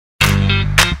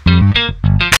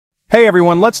Hey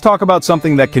everyone, let's talk about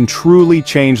something that can truly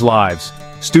change lives: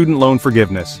 student loan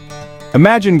forgiveness.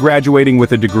 Imagine graduating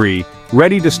with a degree,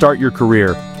 ready to start your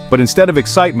career, but instead of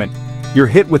excitement, you're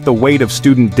hit with the weight of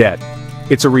student debt.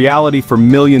 It's a reality for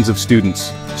millions of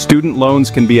students. Student loans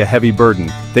can be a heavy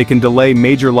burden. They can delay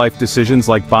major life decisions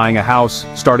like buying a house,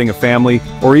 starting a family,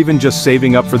 or even just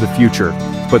saving up for the future.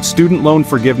 But student loan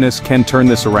forgiveness can turn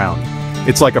this around.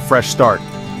 It's like a fresh start,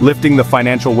 lifting the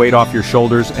financial weight off your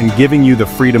shoulders and giving you the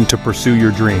freedom to pursue your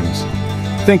dreams.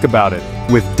 Think about it.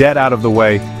 With debt out of the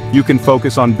way, you can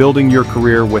focus on building your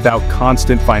career without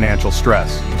constant financial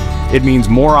stress. It means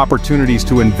more opportunities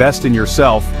to invest in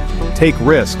yourself, take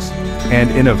risks, and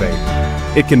innovate.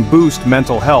 It can boost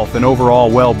mental health and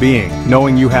overall well-being,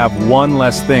 knowing you have one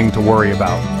less thing to worry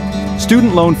about.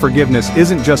 Student loan forgiveness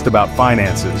isn't just about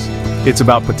finances, it's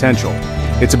about potential.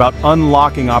 It's about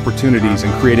unlocking opportunities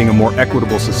and creating a more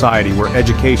equitable society where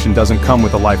education doesn't come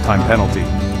with a lifetime penalty.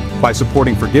 By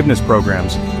supporting forgiveness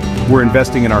programs, we're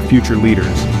investing in our future leaders,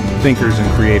 thinkers,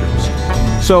 and creators.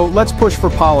 So let's push for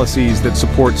policies that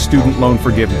support student loan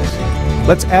forgiveness.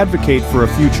 Let's advocate for a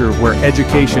future where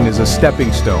education is a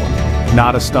stepping stone,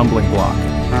 not a stumbling block.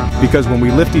 Because when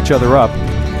we lift each other up,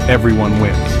 everyone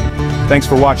wins. Thanks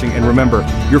for watching, and remember,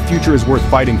 your future is worth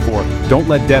fighting for. Don't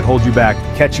let debt hold you back.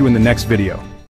 Catch you in the next video.